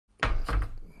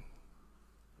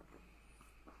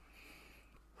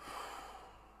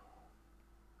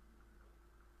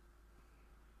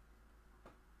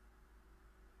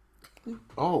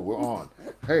Oh, we're on.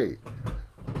 Hey,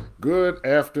 good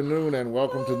afternoon and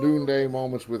welcome to Noonday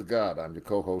Moments with God. I'm your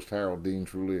co-host Harold Dean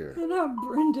Trulier. And I'm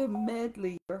Brenda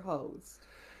Medley, your host.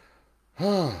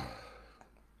 You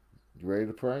ready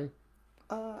to pray?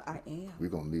 I am. We're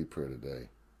gonna need prayer today.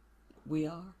 We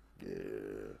are.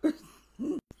 Yeah,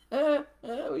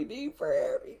 We need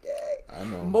prayer every day. I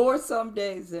know. More some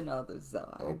days than others,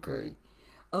 though. I Okay. agree.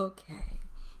 Okay.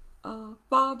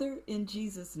 Father, in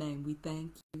Jesus' name, we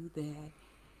thank you that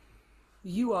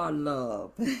you are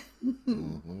love.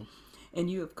 Mm-hmm. And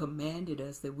you have commanded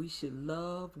us that we should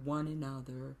love one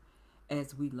another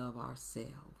as we love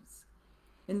ourselves.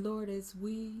 And Lord, as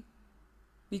we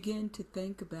begin to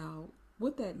think about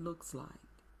what that looks like,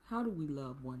 how do we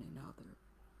love one another?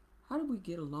 How do we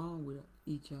get along with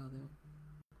each other?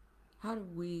 How do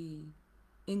we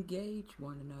engage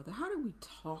one another? How do we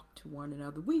talk to one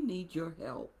another? We need your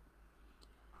help.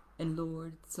 And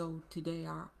Lord, so today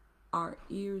our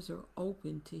ears are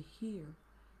open to hear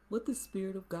what the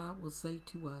Spirit of God will say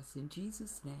to us. In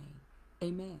Jesus' name,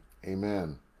 amen.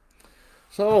 Amen.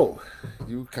 So,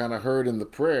 you kind of heard in the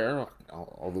prayer,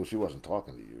 although she wasn't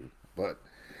talking to you, but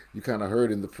you kind of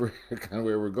heard in the prayer kind of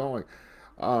where we're going.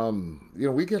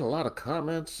 We get a lot of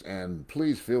comments, and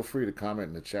please feel free to comment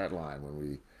in the chat line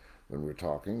when we're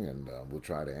talking, and we'll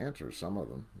try to answer some of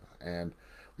them. And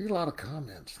we get a lot of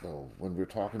comments though when we're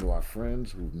talking to our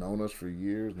friends who've known us for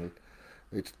years, and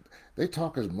they they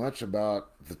talk as much about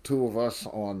the two of us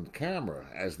on camera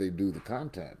as they do the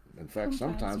content. In fact,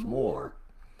 Sometimes sometimes more,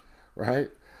 more. right?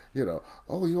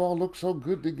 Oh, you all look so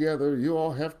good together. You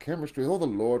all have chemistry. Oh, the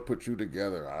Lord put you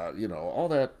together. All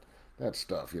that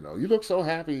stuff. You look so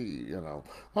happy.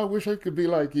 I wish I could be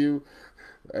like you.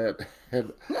 And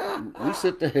we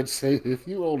sit there and say, if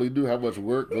you only knew how much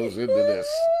work goes into this,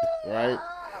 right?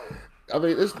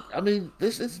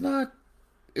 This it's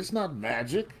not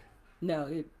magic. No,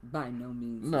 it by no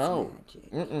means is No.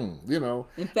 magic. Mm-mm.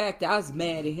 In fact, I was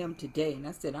mad at him today, and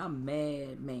I said, I'm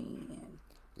mad, man.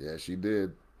 Yeah, she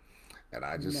did. And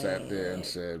I just sat there and Mad.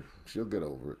 said, she'll get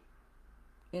over it.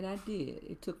 And I did.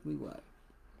 It took me what?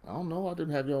 I don't know. I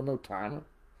didn't have you on no timer.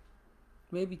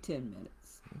 Maybe 10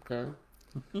 minutes. Okay.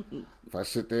 If I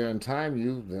sit there and time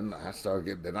you, then I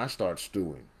start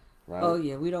stewing, right? Oh,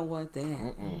 yeah, we don't want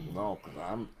that. No,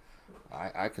 because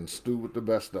I can stew with the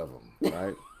best of them,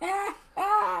 right?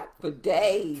 For For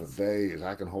days. days,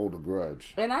 I can hold a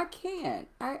grudge. And I can't.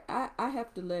 I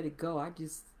have to let it go. I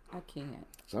can't.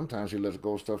 Sometimes she lets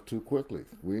go of stuff too quickly.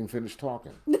 We ain't finished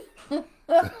talking.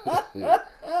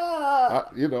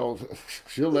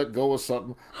 She'll let go of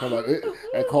something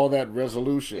and call that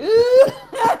resolution.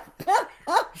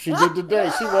 She did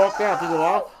today. She walked out. She said,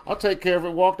 I'll take care of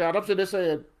it. Walked out. I'm sitting there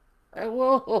saying, hey,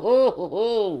 whoa, whoa, whoa,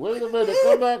 whoa, wait a minute,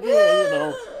 come back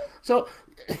here. So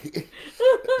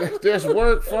there's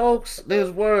work, folks. There's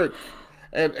work,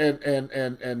 and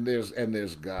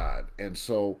there's God, and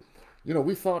so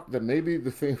we thought that maybe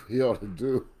the thing we ought to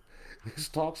do is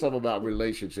talk some about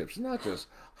relationships, not just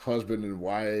husband and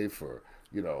wife, or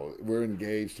we're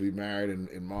engaged to be married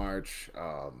in March.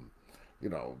 You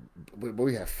know, but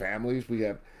we have families. We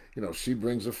have, she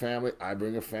brings a family, I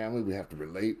bring a family. We have to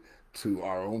relate to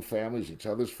our own families, each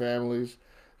other's families.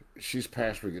 She's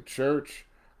pastoring a church.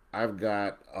 I've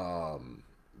got,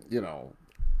 you know,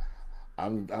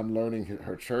 I'm learning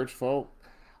her church folk.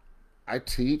 I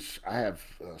teach. I have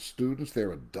students.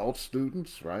 They're adult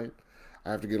students, right?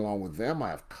 I have to get along with them. I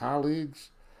have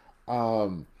colleagues.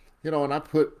 And I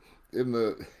put in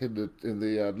the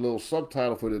little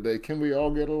subtitle for today. Can we all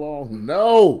get along?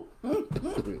 No,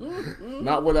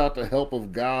 not without the help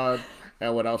of God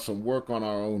and without some work on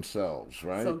our own selves,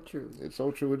 right? So true. It's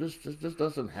so true. It just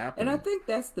doesn't And I happen. think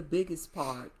that's the biggest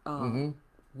part. Mm-hmm.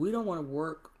 We don't want to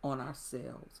work on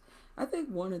ourselves. I think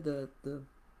one of the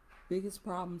biggest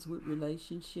problems with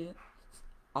relationships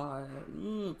are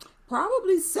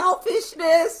probably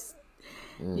selfishness.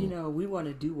 We want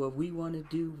to do what we want to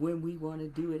do, when we want to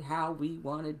do it, how we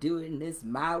want to do it, and it's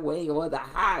my way or the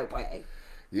highway.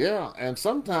 Yeah, and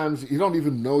sometimes you don't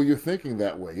even know you're thinking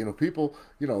that way. People,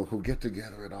 who get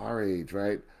together at our age,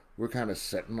 right? We're kind of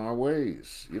set in our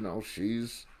ways.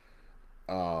 She's,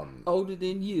 Older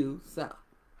than you, so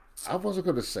I wasn't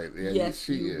going to say, yeah, yes,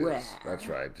 she you is. were. That's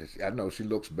right. I know she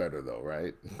looks better though,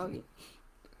 right? Oh yeah.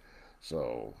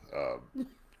 So,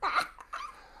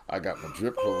 I got my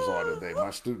drip clothes on today.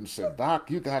 My student said, "Doc,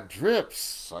 you got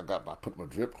drips." I put my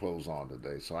drip clothes on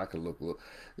today so I could look a little,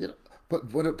 you know.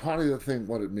 But part of the thing,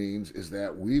 what it means is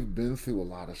that we've been through a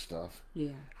lot of stuff,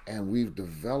 Yeah. and we've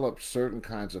developed certain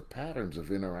kinds of patterns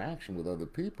of interaction with other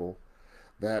people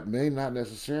that may not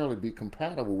necessarily be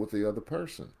compatible with the other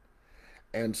person.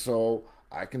 And so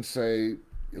I can say,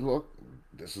 look,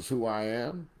 this is who I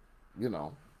am, you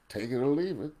know, take it or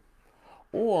leave it.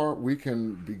 Or we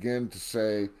can begin to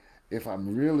say, if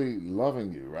I'm really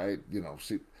loving you, right? You know,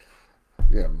 see,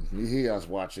 yeah, I was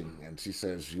watching, and she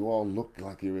says, "You all look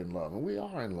like you're in love," and we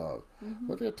are in love. Mm-hmm.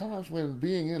 But there are times when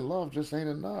being in love just ain't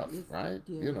enough, It's, right?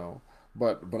 yeah. You know.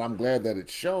 But I'm glad that it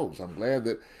shows. I'm glad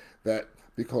that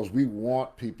because we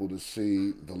want people to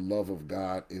see the love of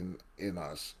God in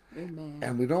us, Amen.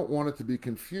 and we don't want it to be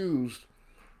confused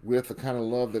with the kind of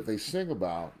love that they sing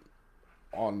about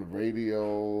on the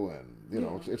radio, and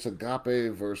Yeah. it's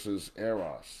agape versus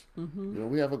eros. Mm-hmm.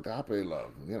 We have agape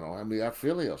love, and we have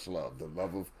philios love, the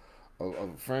love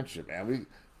of friendship, and we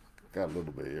got a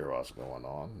little bit of eros going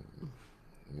on,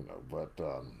 but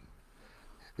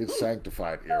it's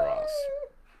sanctified eros.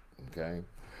 Okay,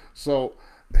 so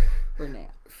For now.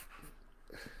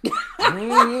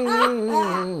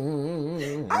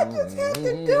 I just had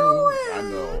to do it.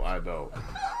 I know.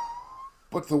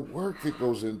 But the work that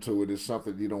goes into it is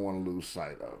something you don't want to lose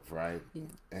sight of, right? Yeah.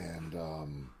 And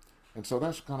so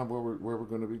that's kind of where we're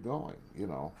going to be going.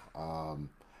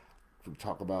 We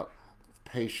talk about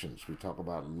patience, we talk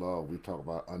about love, we talk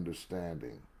about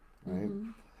understanding, right? Mm-hmm.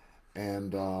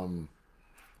 And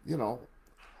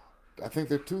I think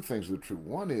there are two things that are true.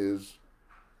 One is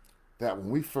that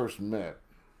when we first met,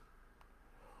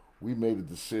 we made a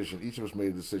decision. Each of us made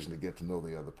a decision to get to know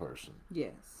the other person.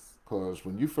 Yes. Because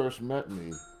when you first met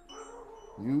me,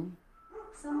 you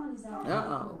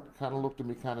Uh-oh. kind of looked at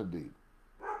me kind of deep.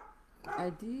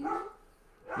 I did.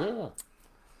 Yeah.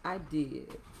 I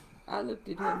did. I looked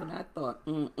at him and I thought,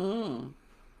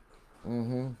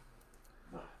 Mm-hmm.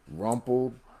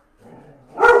 Rumpled,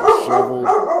 shoveled.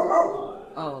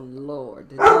 oh Lord,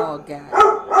 the dog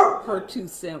got her 2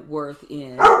 cent worth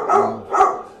in.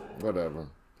 Whatever.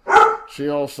 She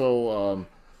also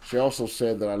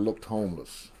said that I looked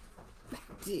homeless. I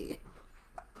did.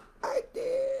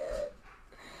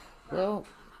 Well,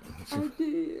 I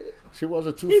did. she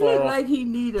wasn't too He far looked off. like he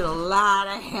needed a lot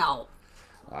of help.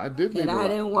 I did need And a I lot.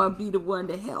 didn't want to be the one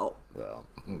to help. Well,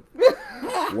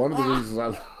 one of the reasons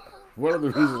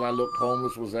I looked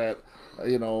homeless was that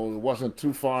it wasn't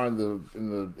too far in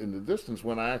the distance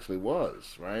when I actually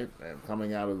was, right, and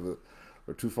coming out of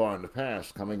or too far in the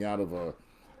past, coming out of a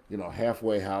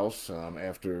halfway house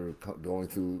after going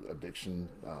through addiction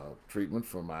treatment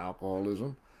for my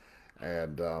alcoholism,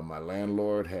 and my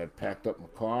landlord had packed up my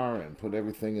car and put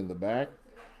everything in the back,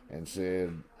 and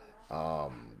said,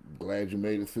 glad you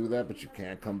made it through that, but you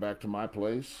can't come back to my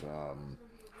place.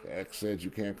 The ex said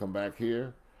you can't come back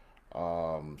here.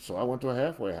 So I went to a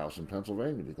halfway house in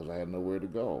Pennsylvania because I had nowhere to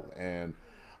go. And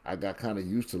I got kind of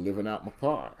used to living out my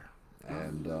car.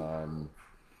 And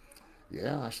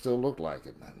I still look like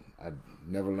it. I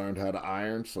never learned how to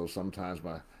iron, so sometimes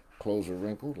my clothes are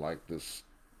wrinkled like this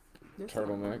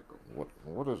turtleneck.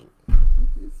 What is it?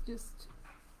 It's just...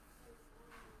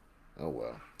 Oh,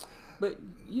 well. But,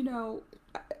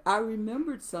 I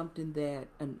remembered something that...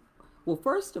 well,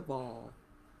 first of all,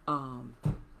 I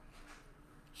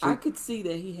could see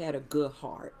that he had a good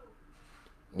heart.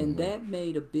 And that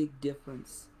made a big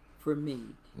difference for me.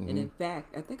 Mm-hmm. And in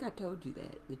fact, I think I told you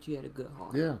that you had a good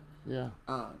heart. Yeah.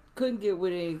 Couldn't get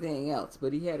with anything else,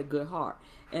 but he had a good heart.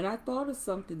 And I thought of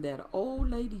something that an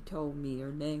old lady told me.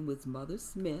 Her name was Mother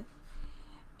Smith,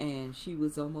 and she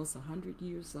was almost 100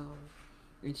 years old.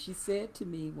 And she said to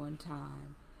me one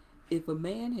time, if a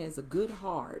man has a good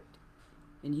heart,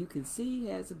 and you can see he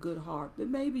has a good heart, but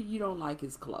maybe you don't like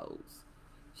his clothes.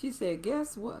 She said,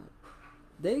 guess what?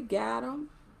 They got him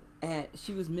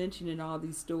she was mentioning all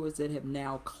these stores that have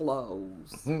now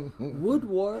closed.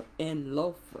 Woodward and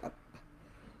Lothrop.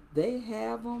 They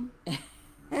have them.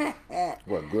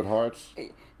 What, Good Hearts?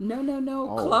 No.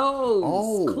 Oh.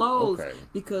 Clothes. Clothes. Okay.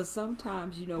 Because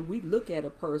sometimes, we look at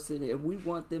a person and we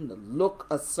want them to look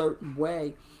a certain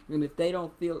way. And if they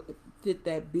don't fit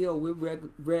that bill, we're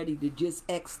ready to just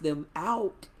X them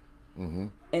out. Mm-hmm.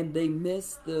 And they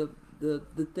miss the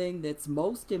thing that's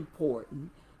most important,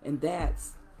 and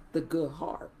that's the good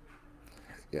heart.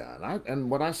 Yeah, and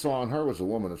what I saw in her was a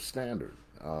woman of standard.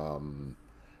 I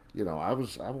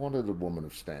wanted a woman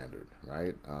of standard,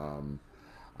 right?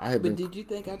 But did you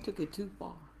think I took it too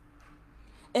far?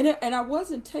 And I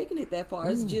wasn't taking it that far.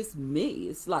 It's just me.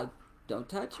 It's like, don't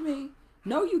touch me.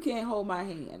 No, you can't hold my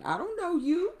hand. I don't know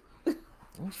you. I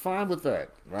was fine with that,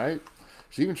 right?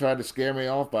 She even tried to scare me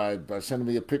off by sending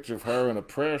me a picture of her in a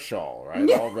prayer shawl, right?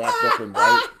 All wrapped up in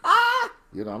white.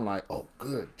 I'm like, oh,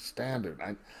 good, standard.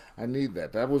 I need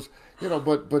that. That was,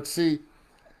 but see,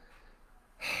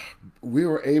 we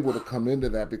were able to come into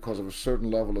that because of a certain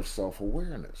level of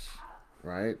self-awareness,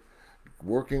 right?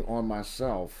 working on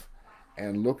myself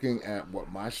and looking at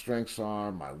what my strengths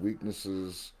are, my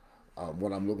weaknesses,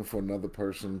 what I'm looking for in another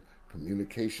person,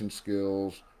 communication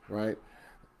skills, right?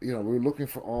 We're looking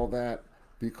for all that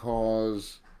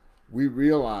because we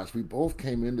realized we both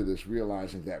came into this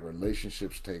realizing that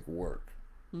relationships take work.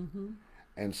 Mm-hmm.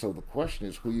 And so the question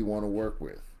is who you want to work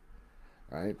with,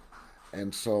 right?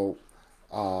 And so,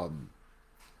 um,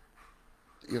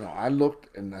 I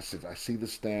looked and I said, I see the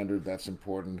standard, that's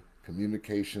important.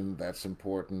 Communication, that's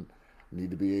important.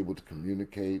 Need to be able to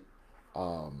communicate.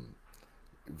 Um,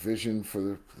 Vision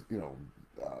for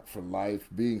for life,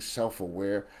 being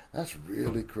self-aware, that's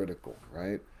really critical,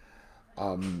 right?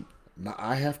 Now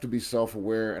I have to be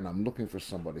self-aware, and I'm looking for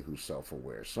somebody who's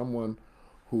self-aware, someone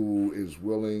who is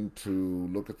willing to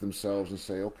look at themselves and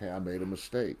say, okay, I made a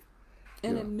mistake, you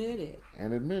And know, admit it.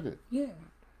 and admit it. Yeah.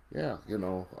 Yeah,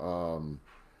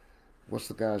 what's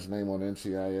the guy's name on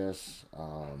NCIS?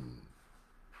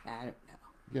 I don't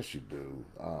Yes, you do.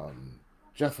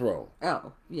 Jethro. know.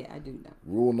 Oh, yeah, I do know.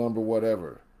 Rule number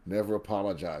whatever. Never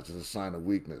apologize. It's a sign of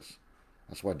weakness.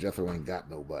 That's why Jethro ain't got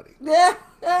nobody.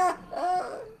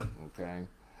 Okay?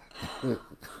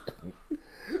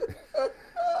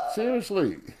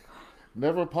 Seriously.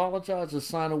 Never apologize. It's a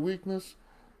sign of weakness.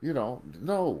 No.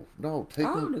 I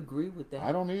don't agree with that.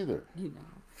 I don't either. You know.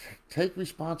 Take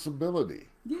responsibility.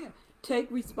 Yeah.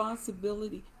 Take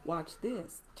responsibility. Watch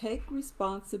this. Take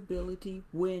responsibility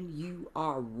when you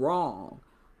are wrong.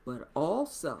 But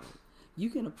also,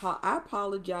 I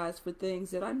apologize for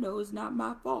things that I know is not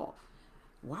my fault.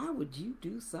 Why would you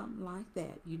do something like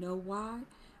that? You know why?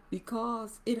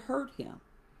 Because it hurt him.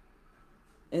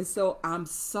 And so I'm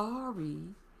sorry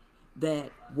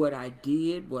that what I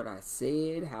did, what I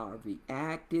said, how I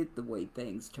reacted, the way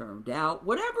things turned out,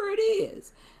 whatever it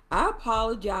is, I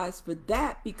apologize for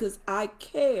that because I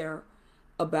care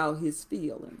about his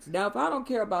feelings. Now, if I don't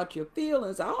care about your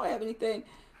feelings, I don't have anything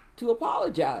to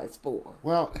apologize for.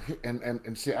 Well,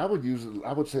 and see, I would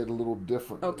say it a little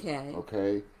differently. Okay.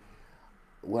 Okay.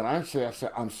 When I say,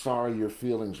 I'm sorry your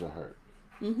feelings are hurt.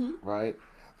 Mm-hmm. Right?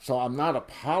 So I'm not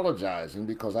apologizing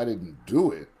because I didn't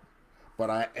do it, but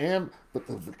I am. But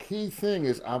the key thing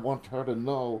is, I want her to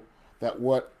know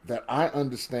that I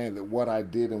understand that what I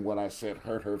did and what I said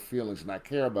hurt her feelings, and I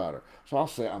care about her. So I'll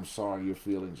say, I'm sorry your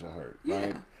feelings are hurt. Yeah.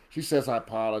 Right? She says, I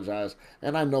apologize,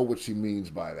 and I know what she means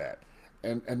by that.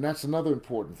 And that's another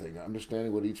important thing,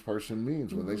 understanding what each person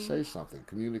means when they say something.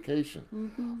 Communication.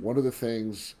 One of the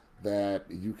things that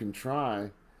you can try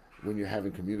when you're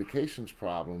having communications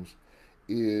problems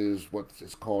is what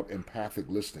is called empathic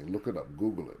listening. Look it up,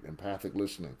 Google it, empathic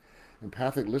listening.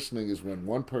 Empathic listening is when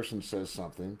one person says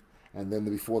something, and then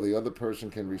before the other person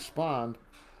can respond,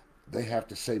 they have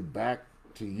to say back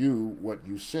to you what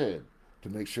you said to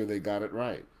make sure they got it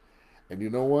right. And you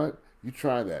know what? You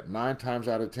try that. 9 times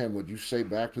out of 10, what you say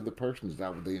back to the person is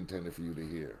not what they intended for you to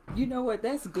hear. You know what?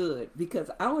 That's good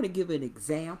because I want to give an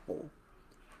example.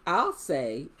 I'll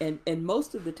say, and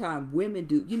most of the time women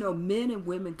do, men and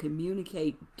women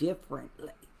communicate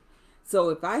differently. So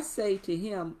if I say to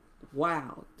him,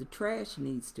 wow, the trash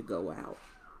needs to go out,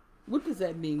 what does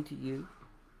that mean to you?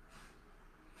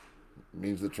 It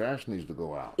means the trash needs to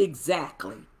go out.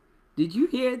 Exactly. Did you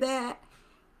hear that?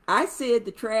 I said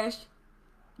the trash,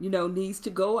 needs to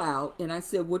go out. And I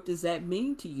said, what does that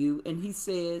mean to you? And he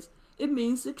says, it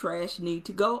means the trash need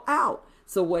to go out.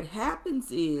 So what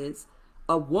happens is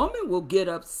a woman will get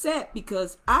upset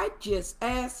because I just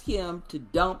asked him to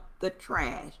dump the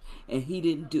trash and he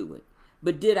didn't do it.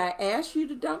 But did I ask you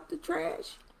to dump the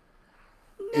trash?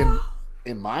 No.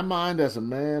 In my mind as a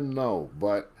man, no.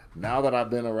 But now that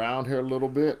I've been around here a little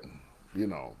bit,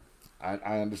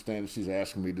 I understand that she's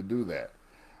asking me to do that.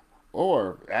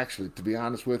 Or actually, to be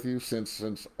honest with you,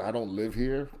 since I don't live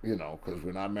here, because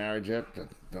we're not married yet,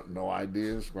 no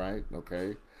ideas, right?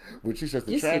 Okay. When she says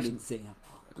the trash,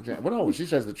 well, no, when she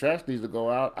says the trash needs to go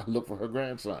out, I look for her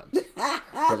grandsons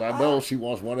because I know she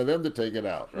wants one of them to take it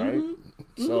out, right?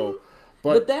 Mm-hmm. So,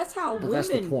 but that's how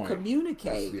women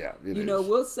communicate. Yeah,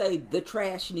 we'll say the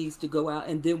trash needs to go out,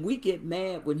 and then we get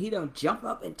mad when he don't jump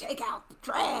up and take out the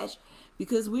trash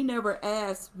because we never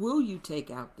ask, will you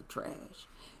take out the trash?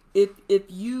 If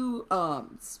you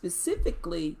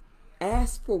specifically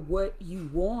ask for what you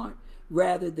want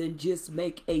rather than just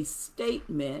make a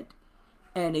statement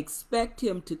and expect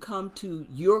him to come to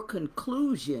your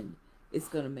conclusion, it's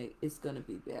gonna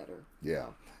be better. Yeah,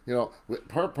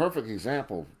 perfect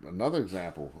example. Another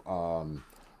example.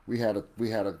 We had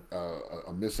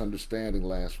a misunderstanding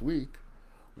last week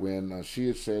when she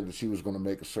had said that she was going to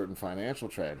make a certain financial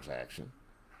transaction,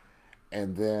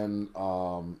 And then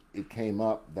it came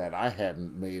up that I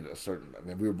hadn't made a certain. I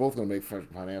mean, we were both going to make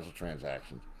financial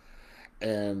transactions,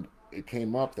 and it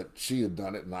came up that she had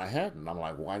done it and I hadn't. I'm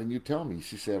like, why didn't you tell me?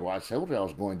 She said, well, I told you I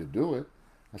was going to do it.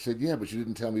 I said, yeah, but you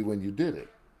didn't tell me when you did it.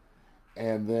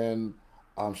 And then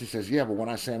she says, yeah, but when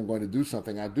I say I'm going to do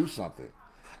something, I do something.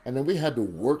 And then we had to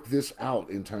work this out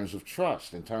in terms of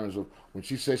trust, in terms of when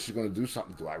she says she's going to do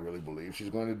something, do I really believe she's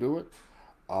going to do it?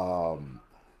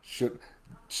 Should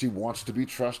she wants to be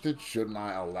trusted? Shouldn't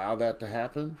I allow that to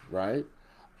happen? Right?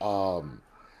 Um,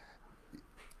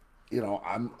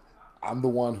 I'm the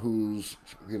one who's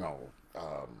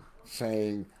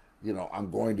saying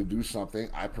I'm going to do something.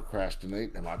 I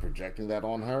procrastinate. Am I projecting that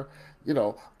on her?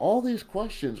 All these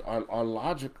questions are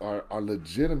are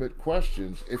legitimate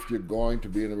questions if you're going to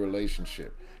be in a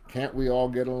relationship. Can't we all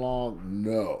get along?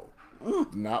 No,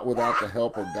 not without the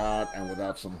help of God and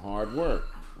without some hard work,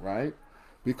 right?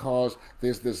 Because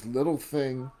there's this little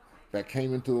thing that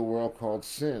came into the world called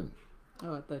sin.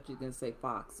 Oh, I thought you were going to say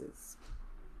foxes.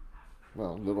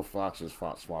 Well, little foxes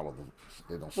swallow the.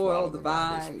 They don't Spoil swallow the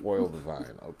vine. They vine. spoil the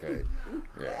vine. Okay,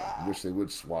 yeah. I wish they would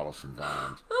swallow some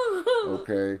vines.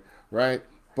 Okay, right.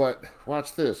 But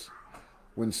watch this.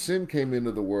 When sin came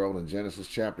into the world in Genesis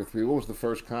chapter 3, what was the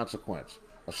first consequence?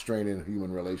 A strain in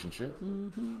human relationship.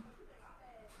 Mm-hmm.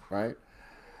 Right.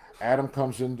 Adam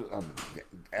comes into.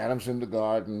 Adam's in the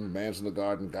garden. Man's in the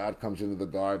garden. God comes into the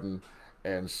garden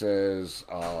and says,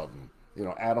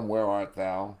 Adam, where art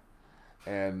thou?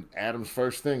 And Adam's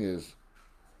first thing is,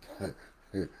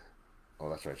 oh,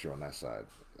 that's right, you're on that side.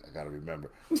 I got to remember.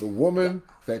 The woman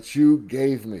that you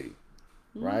gave me,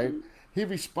 right? He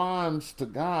responds to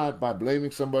God by blaming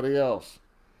somebody else.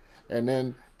 And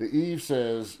then the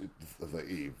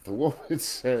woman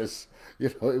says,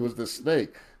 it was the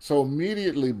snake. So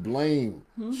immediately blame,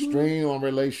 strain on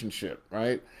relationship,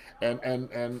 right?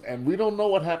 And we don't know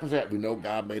what happens after. We know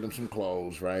God made him some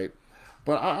clothes, right?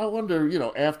 But I wonder,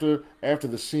 after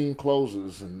the scene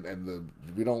closes and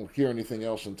we don't hear anything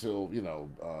else until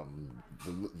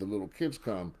the little kids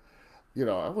come,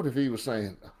 I wonder if he was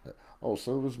saying, "Oh,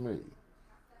 so it was me,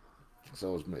 so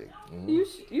it was me." Mm-hmm.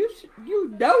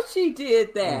 You know she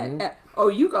did that. Mm-hmm. Oh,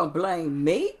 you gonna blame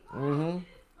me?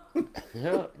 Mm-hmm.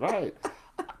 Yeah, right.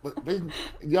 But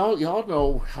y'all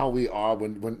know how we are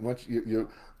once you're.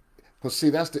 Because see,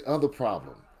 that's the other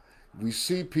problem. We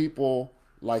see people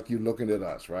like you looking at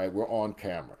us, right? We're on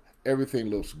camera. Everything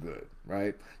looks good,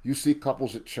 right? You see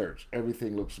couples at church.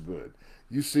 Everything looks good.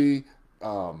 You see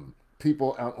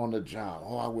people out on the job.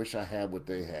 Oh, I wish I had what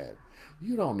they had.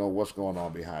 You don't know what's going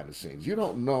on behind the scenes. You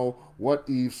don't know what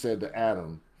Eve said to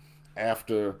Adam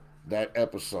after that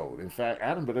episode. In fact,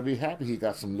 Adam better be happy he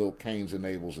got some little Cains and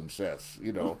Abels and Seths.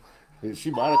 She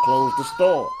might have closed the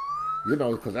store.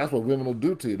 Because that's what women will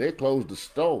do to you. They close the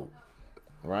store,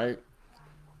 right?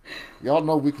 Y'all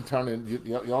know we can turn in.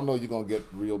 Y'all know you're gonna get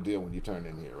real deal when you turn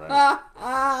in here, right?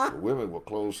 The women will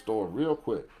close store real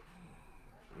quick.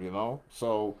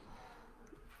 So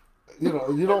you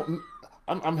don't.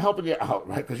 I'm helping you out,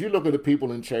 right? Because you look at the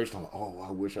people in church, and oh,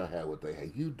 I wish I had what they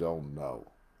had. You don't know.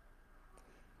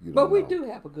 But we do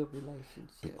have a good relationship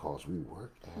because we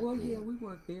work. Yeah, we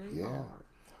work very hard.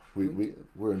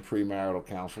 We're in premarital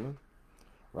counseling,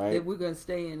 right? And we're gonna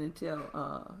stay in until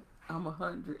I'm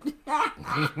 100.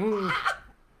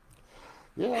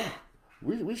 Yeah,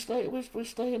 we stay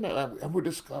in there, and we're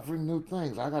discovering new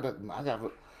things.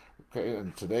 Okay,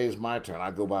 and today is my turn.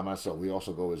 I go by myself. We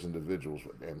also go as individuals,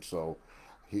 and so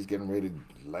he's getting ready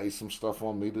to lay some stuff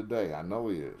on me today. I know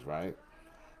he is, right?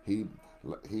 He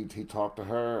talked to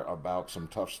her about some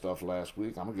tough stuff last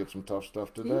week. I'm gonna get some tough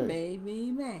stuff today. He made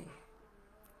me mad.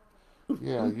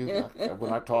 Yeah,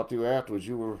 when I talked to you afterwards,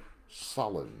 you were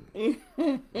sullen,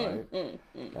 right?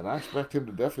 And I expect him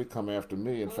to definitely come after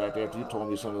me. In fact, after you told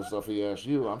me some of the stuff he asked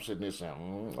you, I'm sitting there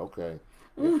saying, okay,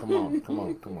 yeah, come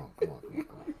on,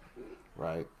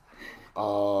 right?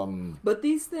 But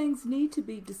these things need to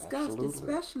be discussed, Absolutely.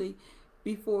 especially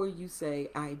before you say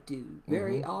 "I do."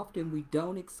 Very often we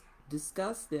don't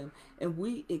discuss them, and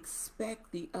we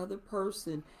expect the other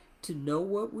person to know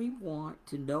what we want,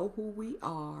 to know who we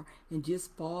are, and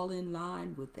just fall in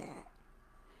line with that.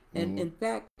 And in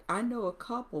fact, I know a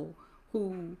couple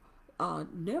who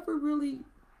never really,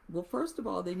 well, first of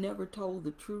all, they never told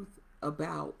the truth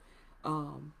about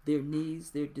their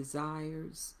needs, their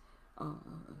desires.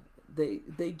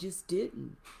 They just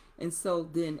didn't. And so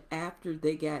then after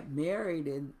they got married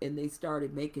and they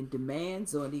started making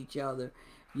demands on each other,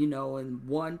 and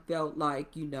one felt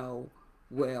like,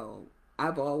 well,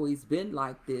 I've always been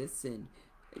like this, and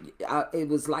it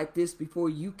was like this before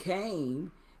you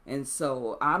came, and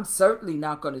so I'm certainly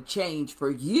not going to change for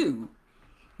you.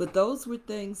 But those were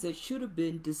things that should have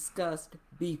been discussed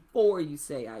before you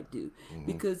say I do.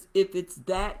 Because if it's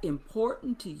that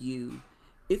important to you,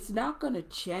 it's not going to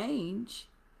change.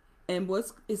 And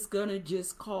it's going to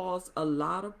just cause a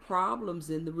lot of problems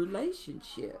in the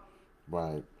relationship.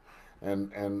 Right.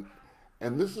 And and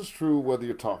and this is true whether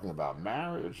you're talking about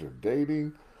marriage or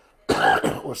dating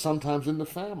or sometimes in the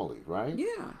family, right?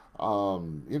 Yeah.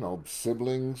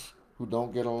 Siblings who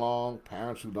don't get along,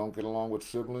 parents who don't get along with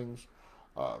siblings,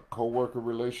 co-worker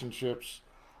relationships.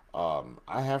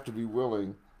 I have to be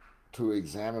willing to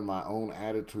examine my own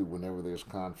attitude whenever there's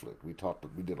conflict. We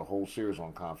did a whole series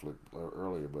on conflict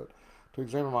earlier, but to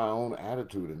examine my own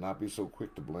attitude and not be so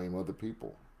quick to blame other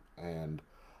people. And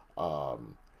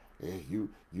um, you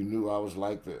knew I was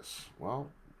like this. Well,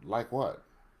 like what?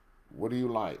 What do you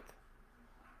like?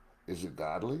 Is it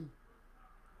godly?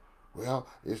 Well,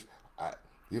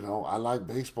 I like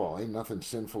baseball. Ain't nothing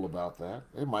sinful about that.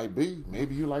 It might be.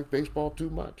 Maybe you like baseball too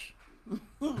much.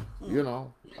 You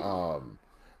know,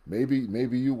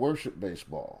 maybe you worship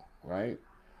baseball, right?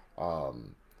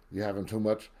 You having too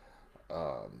much.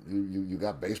 You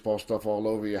got baseball stuff all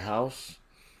over your house.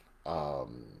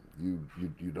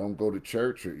 You don't go to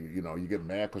church, or you get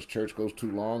mad because church goes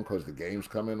too long because the game's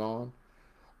coming on,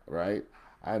 right?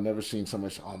 I've never seen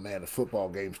somebody say, "Oh man, the football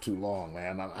game's too long,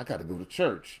 man. I got to go to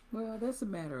church." Well, that's a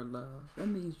matter of love. That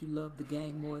means you love the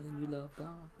game more than you love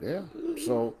God. Yeah.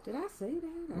 So. Did I say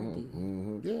that? I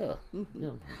did. Yeah.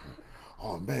 Yeah.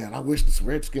 Oh man, I wish the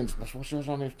Redskins. That's what was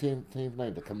on their team's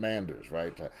name, the Commanders,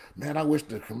 right? Man, I wish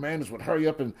the Commanders would hurry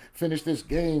up and finish this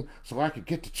game so I could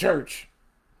get to church.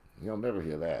 You'll never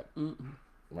hear that,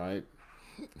 right?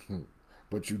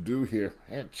 But you do hear,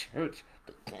 man, church,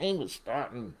 the game is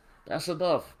starting. That's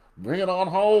enough. Bring it on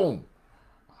home.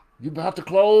 You about to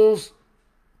close?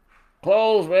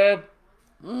 Close,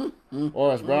 man.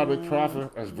 Or as Broderick Crawford,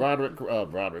 as Broderick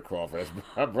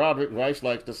Rice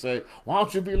likes to say, why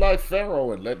don't you be like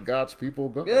Pharaoh and let God's people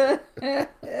go?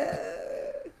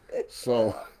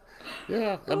 So,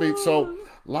 yeah, I mean, so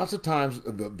lots of times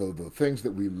the things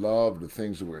that we love, the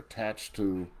things that we're attached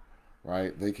to,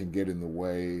 right, they can get in the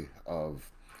way of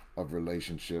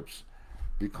relationships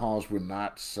because we're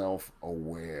not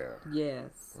self-aware,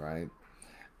 Yes. right?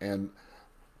 And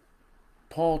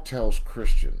Paul tells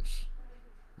Christians,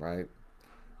 right?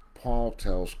 Paul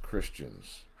tells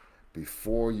Christians,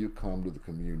 before you come to the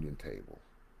communion table,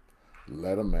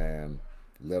 let a man,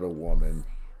 let a woman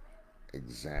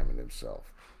examine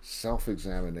himself.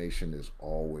 Self-examination is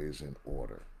always in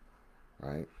order,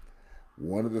 right?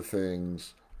 One of the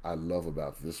things I love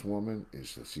about this woman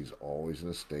is that she's always in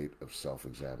a state of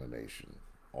self-examination,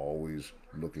 always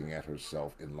looking at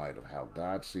herself in light of how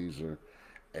God sees her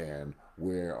and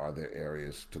where are there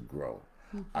areas to grow.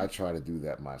 I try to do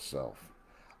that myself.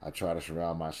 I try to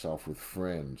surround myself with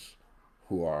friends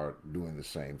who are doing the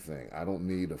same thing. I don't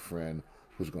need a friend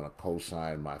who's going to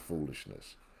co-sign my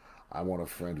foolishness. I want a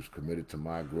friend who's committed to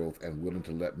my growth and willing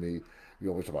to let me, you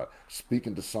always talk about speak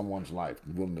into someone's life,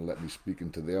 willing to let me speak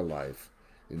into their life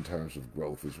in terms of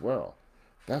growth as well.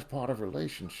 That's part of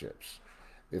relationships.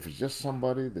 If it's just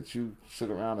somebody that you sit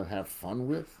around and have fun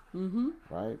with,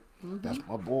 right? That's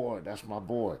my boy, that's my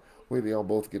boy. Wait, they all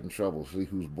both get in trouble, see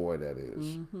whose boy that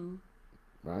is,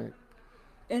 right?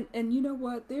 And you know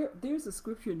what? There's a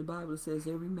scripture in the Bible that says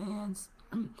every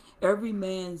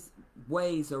man's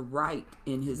ways are right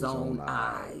in his own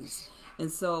eyes. And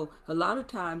so a lot of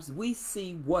times we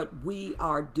see what we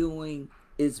are doing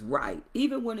is right.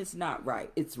 Even when it's not right,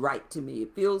 it's right to me.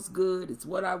 It feels good. It's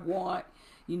what I want.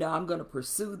 I'm going to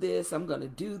pursue this. I'm going to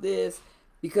do this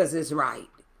because it's right.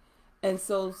 And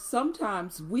so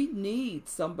sometimes we need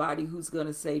somebody who's going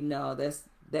to say, no,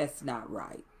 that's not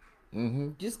right.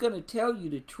 Just going to tell you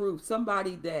the truth.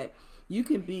 Somebody that you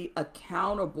can be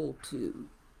accountable to,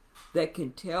 that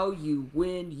can tell you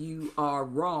when you are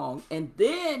wrong. And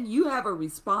then you have a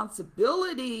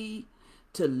responsibility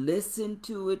to listen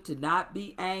to it, to not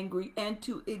be angry, and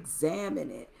to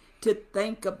examine it, to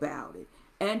think about it,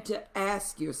 and to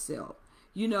ask yourself.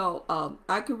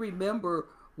 I can remember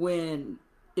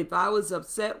if I was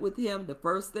upset with him, the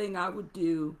first thing I would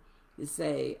do is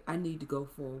say, I need to go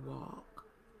for a walk.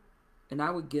 And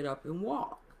I would get up and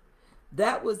walk.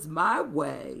 That was my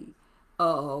way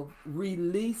of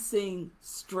releasing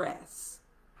stress.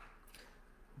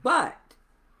 But,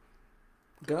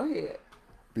 go ahead.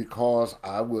 Because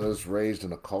I was raised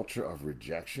in a culture of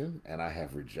rejection and I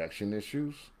have rejection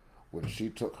issues, when she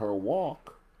took her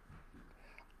walk,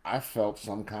 I felt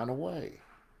some kind of way.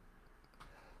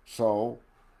 So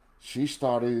she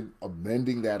started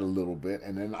amending that a little bit,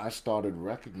 and then I started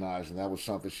recognizing that was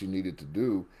something she needed to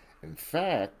do. In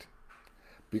fact,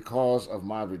 because of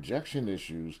my rejection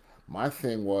issues, my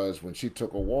thing was when she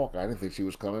took a walk, I didn't think she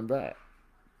was coming back.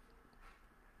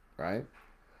 Right?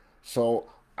 So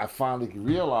I finally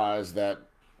realized that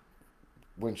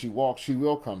when she walks, she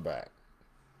will come back.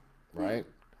 Yeah. Right?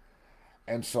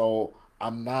 And so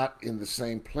I'm not in the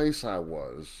same place I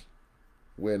was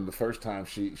when the first time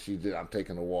she did, I'm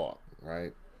taking a walk.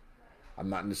 Right? I'm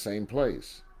not in the same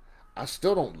place. I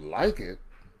still don't like it,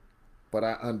 but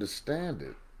I understand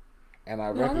it. And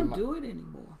I No, I don't recognize do it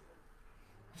anymore.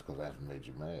 it's because I haven't made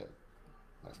you mad.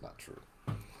 That's not true.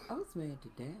 I was mad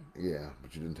today. Yeah,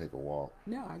 but you didn't take a walk.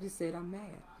 No, I just said I'm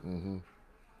mad. Mm-hmm.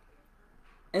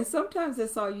 And sometimes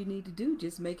that's all you need to do,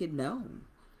 just make it known.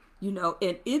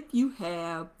 And if you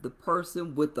have the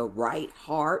person with the right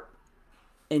heart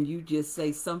and you just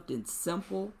say something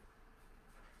simple,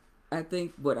 I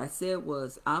think what I said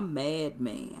was, I'm mad,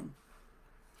 man.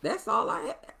 That's all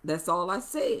I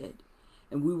said.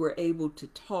 And we were able to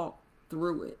talk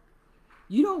through it.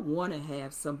 You don't want to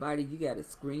have somebody you got to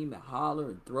scream and holler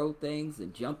and throw things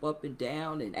and jump up and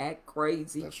down and act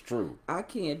crazy. That's true. I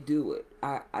can't do it.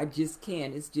 I just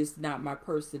can't. It's just not my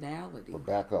personality. But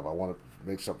back up. I want to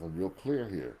make something real clear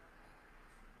here.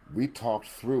 We talked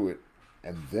through it,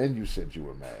 and then you said you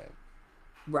were mad.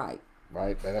 Right.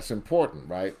 Right? And that's important,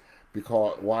 right?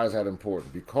 Because why is that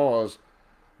important? Because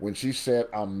when she said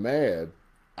I'm mad,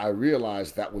 I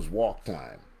realized that was walk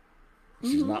time.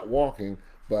 She's not walking,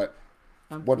 but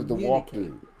I'm what did the walk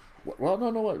communicating. do? Well, no,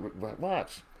 wait,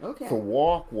 watch. Okay. The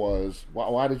walk was,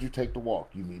 why did you take the walk?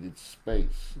 You needed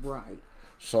space. Right.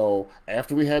 So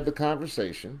after we had the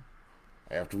conversation,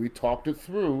 after we talked it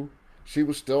through, she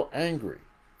was still angry.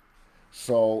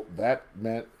 So that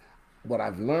meant what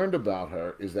I've learned about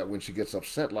her is that when she gets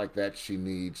upset like that, she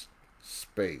needs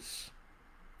space.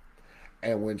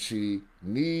 And when she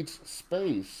needs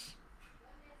space,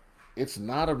 it's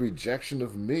not a rejection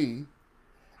of me.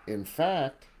 In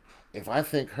fact, if I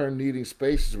think her needing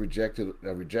space is a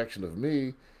rejection of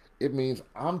me, it means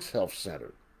I'm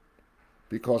self-centered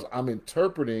because I'm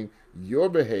interpreting your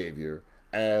behavior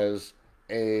as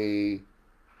an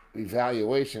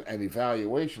evaluation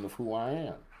of who I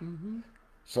am. Mm-hmm.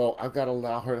 So I've got to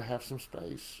allow her to have some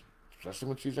space, especially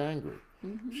when she's angry.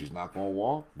 Mm-hmm. She's not going to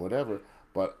walk, whatever.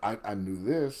 But I knew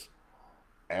this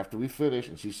after we finished,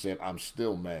 and she said, I'm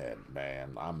still mad,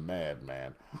 man. I'm mad,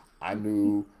 man. I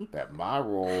knew that my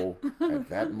role at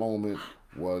that moment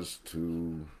was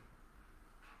to...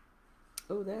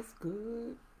 Oh, that's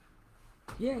good.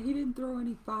 Yeah, he didn't throw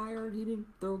any fire. He didn't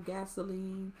throw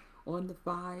gasoline on the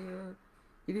fire.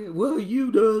 He didn't, well, you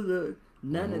does it.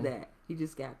 None of that. He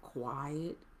just got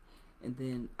quiet. And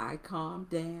then I calmed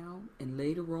down. And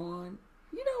later on,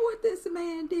 you know what this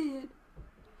man did?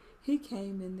 He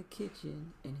came in the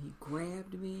kitchen and he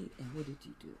grabbed me. And what did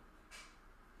you do?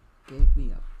 Gave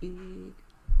me a big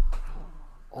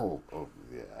Oh,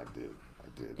 yeah, I did.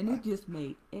 and it just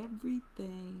made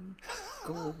everything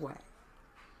go away.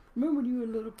 Remember when you were a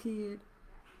little kid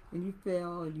and you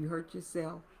fell and you hurt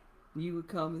yourself? You would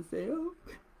come and say, oh,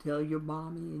 tell your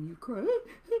mommy, and you cry.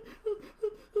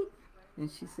 And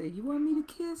she said, you want me to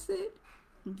kiss it?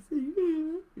 And you say,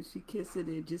 yeah. And she kissed it,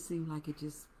 and it just seemed like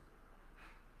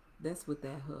that's what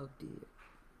that hug did.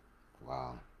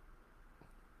 Wow.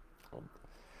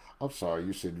 I'm sorry,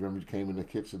 you said, remember you came in the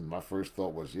kitchen? My first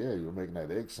thought was, yeah, you were making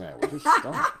that egg sandwich. It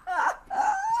stunk.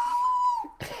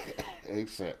 Egg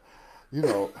sandwich. You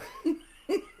know,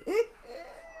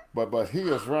 but he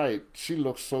is right. She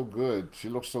looks so good. She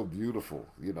looks so beautiful.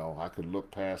 You know, I could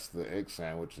look past the egg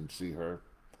sandwich and see her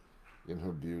in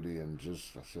her beauty, and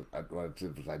just, I said, what I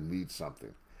did was I need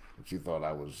something. And she thought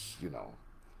I was,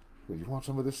 well, you want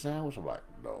some of this sandwich? I'm like,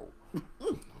 no.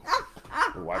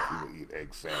 White people eat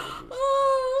egg sandwiches.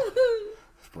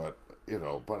 But,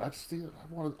 but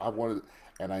I wanted,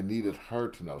 and I needed her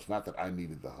to know. It's not that I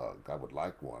needed the hug. I would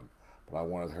like one. But I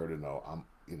wanted her to know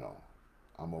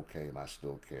I'm okay and I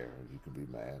still care. And you can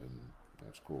be mad and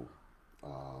that's cool.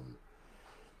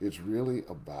 It's really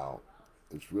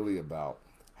about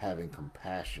having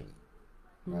compassion,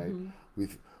 right? Mm-hmm.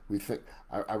 We think.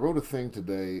 I wrote a thing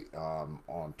today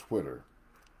on Twitter.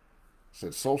 It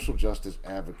said social justice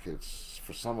advocates.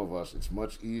 For some of us, it's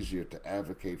much easier to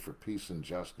advocate for peace and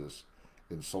justice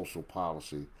in social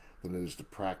policy than it is to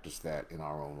practice that in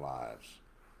our own lives.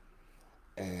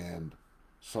 And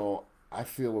so I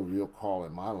feel a real call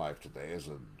in my life today as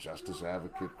a justice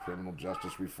advocate, criminal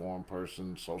justice reform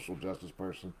person, social justice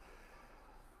person,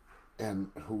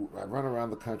 and who I run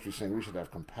around the country saying we should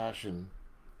have compassion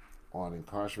on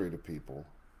incarcerated people.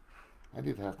 I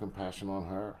need to have compassion on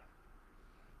her,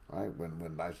 right?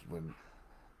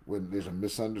 When there's a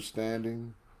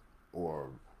misunderstanding,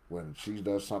 or when she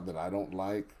does something I don't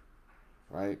like,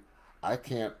 right? I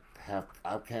can't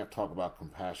talk about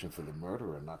compassion for the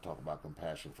murderer and not talk about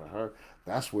compassion for her.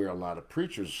 That's where a lot of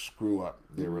preachers screw up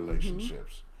their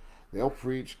relationships. They'll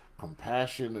preach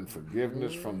compassion and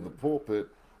forgiveness from the pulpit,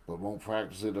 but won't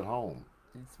practice it at home.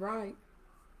 That's right.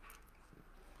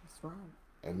 That's right.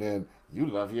 And then you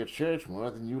love your church more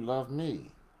than you love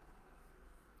me.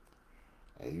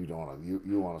 And you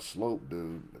on a slope,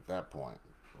 dude, at that point,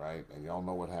 right? And y'all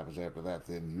know what happens after that.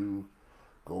 Then you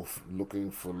go looking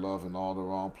for love in all the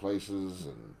wrong places,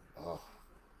 and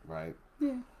right?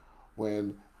 Yeah.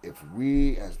 When if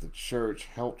we as the church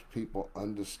helped people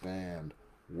understand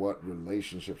what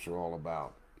relationships are all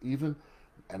about, even,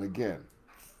 and again,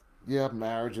 yeah,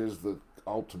 marriage is the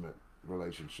ultimate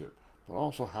relationship, but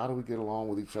also how do we get along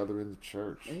with each other in the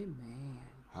church? Amen.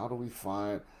 How do we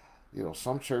find,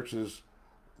 some churches,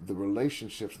 the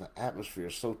relationships and the atmosphere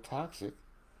is so toxic,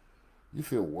 you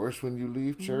feel worse when you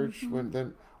leave church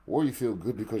or you feel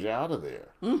good because you're out of there,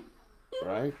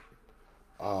 right?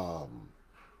 I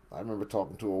remember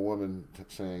talking to a woman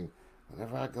saying,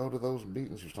 whenever I go to those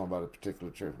meetings, she was talking about a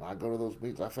particular church. When I go to those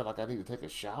meetings, I feel like I need to take a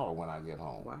shower when I get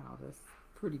home. Wow, that's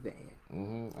pretty bad.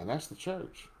 And that's the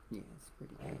church. Yeah, it's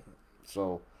pretty bad.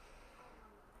 So,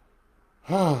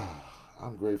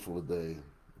 I'm grateful today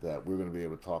that we're going to be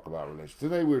able to talk about relationships.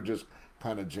 Today we're just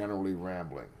kind of generally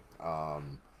rambling.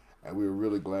 And we were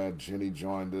really glad Jenny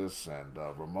joined us, and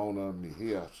Ramona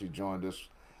Mejia, she joined us.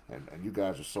 And you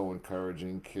guys are so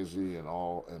encouraging, Kizzy and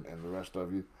the rest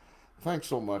of you. Thanks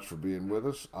so much for being with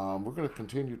us. We're going to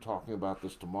continue talking about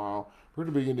this tomorrow. We're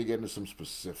going to begin to get into some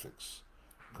specifics,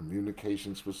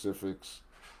 communication specifics,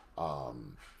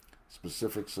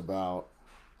 specifics about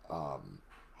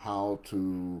how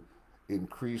to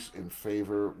increase in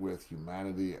favor with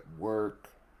humanity at work,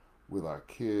 with our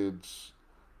kids,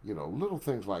 little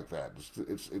things like that.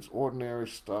 It's ordinary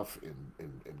stuff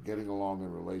in getting along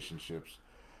in relationships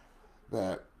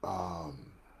that, how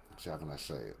can I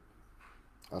say it?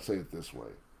 I'll say it this way.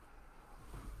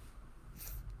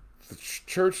 The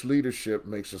church leadership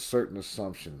makes a certain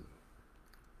assumption,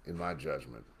 in my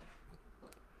judgment,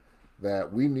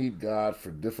 that we need God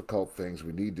for difficult things.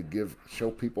 We need to show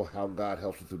people how God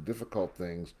helps us through difficult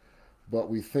things, but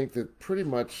we think that pretty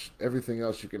much everything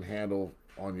else you can handle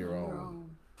on your own.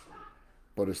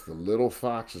 But it's the little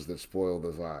foxes that spoil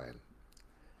the vine,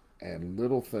 and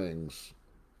little things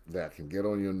that can get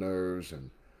on your nerves, and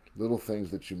little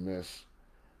things that you miss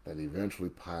that eventually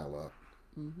pile up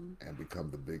and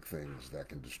become the big things that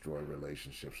can destroy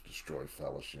relationships, destroy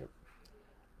fellowship,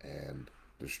 and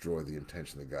destroy the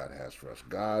intention that God has for us.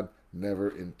 God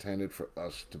never intended for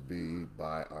us to be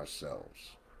by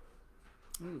ourselves.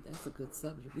 Ooh, that's a good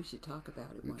subject. We should talk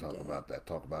about it one day. About that.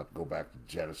 Go back to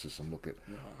Genesis and look at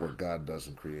what God does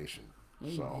in creation.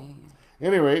 Amen. So, at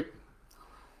any rate,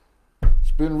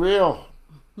 it's been real.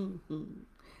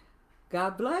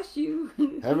 God bless you.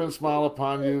 Heaven smile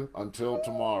upon you until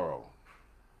tomorrow.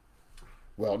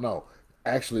 Well, no.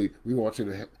 Actually, we want you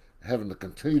to heaven to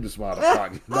continue to smile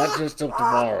upon you, not just till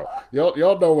tomorrow.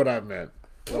 Y'all know what I meant.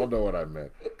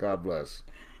 God bless.